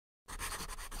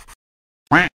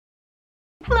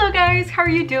Hello guys, how are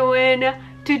you doing?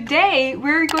 Today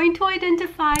we're going to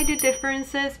identify the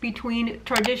differences between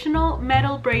traditional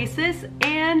metal braces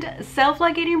and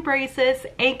self-ligating braces,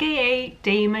 aka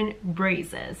diamond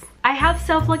braces. I have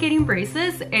self-ligating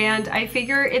braces and I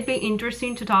figure it'd be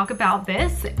interesting to talk about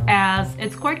this as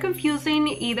it's quite confusing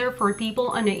either for people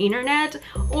on the internet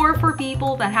or for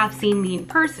people that have seen me in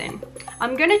person.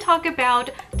 I'm gonna talk about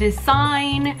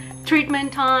design,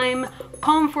 treatment time,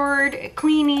 comfort,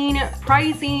 cleaning,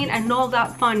 pricing, and all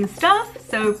that fun stuff,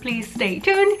 so please stay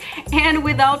tuned. And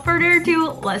without further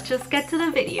ado, let's just get to the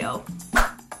video.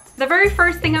 The very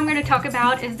first thing I'm going to talk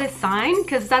about is design,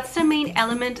 because that's the main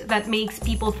element that makes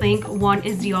people think one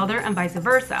is the other and vice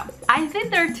versa. I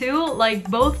think there too, like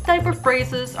both type of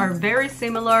braces are very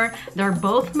similar. They're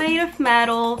both made of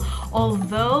metal,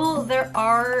 although there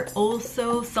are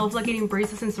also self-ligating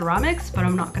braces in ceramics, but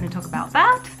I'm not going to talk about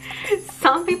that.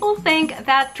 Some people think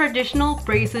that traditional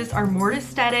braces are more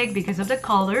aesthetic because of the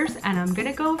colors, and I'm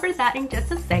gonna go over that in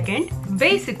just a second.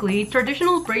 Basically,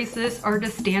 traditional braces are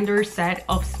the standard set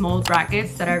of small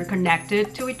brackets that are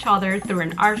connected to each other through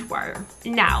an arch wire.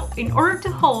 Now, in order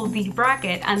to hold the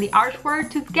bracket and the arch wire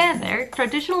together,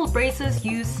 traditional braces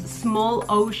use small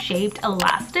O-shaped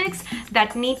elastics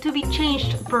that need to be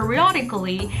changed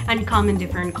periodically and come in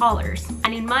different colors.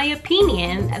 And in my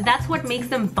opinion, that's what makes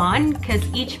them fun, because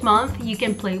each month you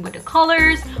can play with the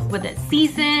colors, with the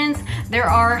seasons. There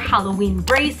are Halloween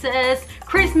braces,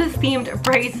 Christmas themed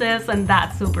braces, and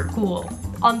that's super cool.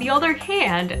 On the other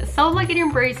hand,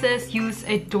 self-ligating braces use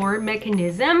a door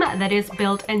mechanism that is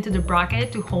built into the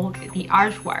bracket to hold the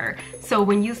arch wire. So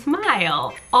when you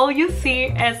smile, all you see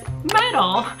is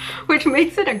metal, which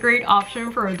makes it a great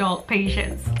option for adult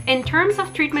patients. In terms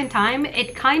of treatment time,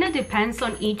 it kind of depends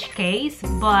on each case,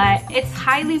 but it's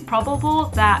highly probable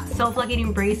that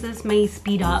self-ligating braces may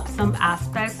speed up some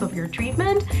aspects of your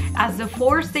treatment as the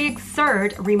force they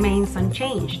exert remains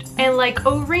unchanged. And like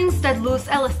O-rings that lose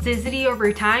elasticity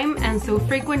over time, and so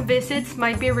frequent visits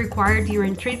might be required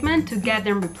during treatment to get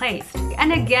them replaced.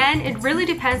 And again, it really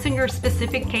depends on your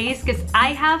specific case, because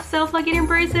I have self-ligating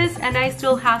braces and I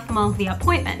still have monthly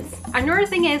appointments. Another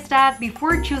thing is that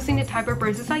before choosing the type of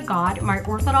braces I got, my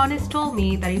orthodontist told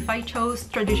me that if I chose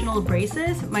traditional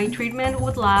braces, my treatment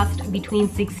would last between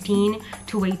 16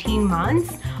 to 18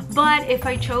 months. But if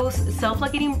I chose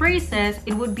self-ligating braces,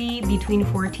 it would be between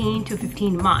 14 to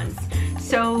 15 months.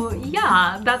 So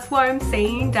yeah, that's why I'm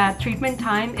saying that treatment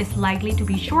time is likely to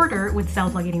be shorter with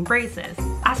self-ligating braces.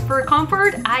 As for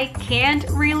comfort, I can't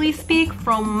really speak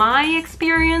from my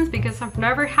experience because I've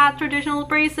never had traditional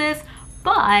braces.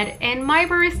 But in my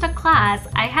barista class,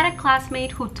 I had a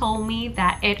classmate who told me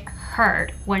that it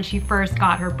hurt when she first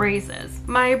got her braces.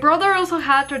 My brother also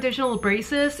had traditional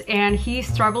braces and he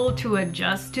struggled to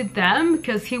adjust to them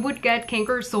because he would get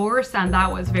canker sores, and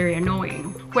that was very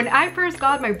annoying. When I first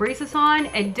got my braces on,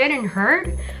 it didn't hurt.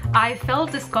 I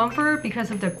felt discomfort because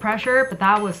of the pressure, but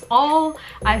that was all.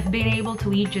 I've been able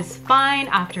to eat just fine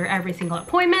after every single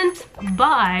appointment.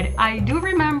 But I do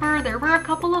remember there were a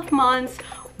couple of months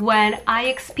when I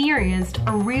experienced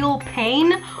a real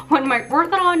pain when my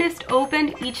orthodontist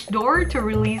opened each door to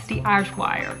release the arch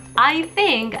wire. I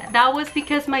think that was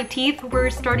because my teeth were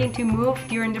starting to move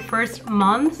during the first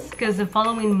months, because the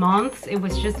following months it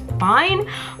was just fine,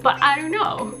 but I don't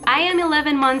know. I am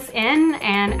 11 months in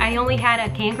and I only had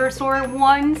a canker sore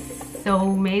once,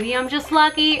 so maybe I'm just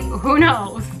lucky, who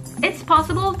knows? It's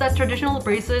possible that traditional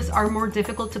braces are more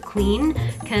difficult to clean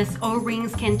because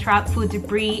O-rings can trap food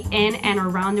debris in and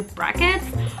around the brackets.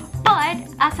 But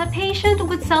as a patient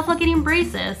with self-ligating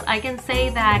braces, I can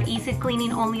say that easy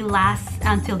cleaning only lasts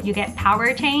until you get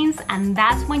power chains, and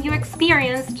that's when you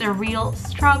experience the real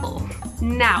struggle.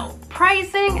 Now,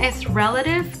 pricing is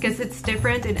relative because it's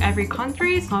different in every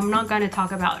country, so I'm not going to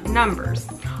talk about numbers.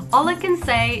 All I can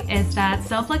say is that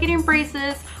self-ligating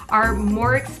braces are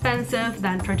more expensive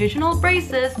than traditional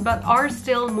braces, but are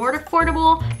still more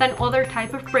affordable than other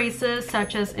type of braces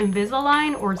such as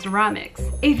Invisalign or ceramics.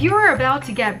 If you are about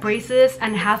to get braces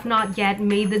and have not yet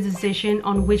made the decision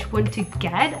on which one to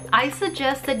get, I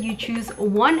suggest that you choose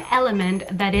one element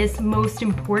that is most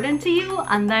important to you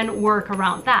and then work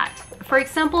around that. For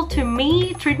example, to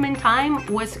me, treatment time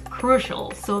was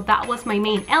crucial, so that was my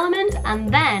main element,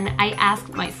 and then I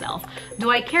asked myself, do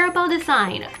I care about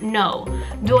design? No.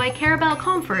 Do I care about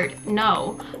comfort?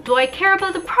 No. Do I care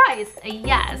about the price?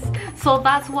 Yes. So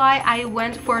that's why I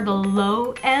went for the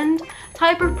low-end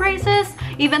type of braces,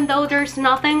 even though there's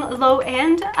nothing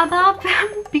low-end about them,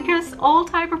 because all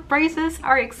type of braces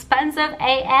are expensive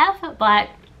AF, but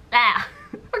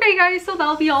Okay guys, so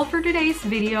that'll be all for today's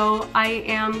video. I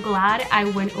am glad I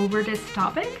went over this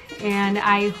topic, and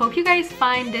I hope you guys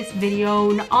find this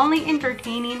video not only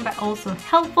entertaining but also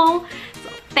helpful. So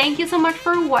thank you so much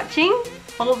for watching.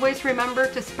 Always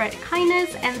remember to spread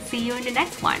kindness, and see you in the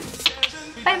next one.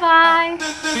 Bye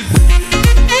bye!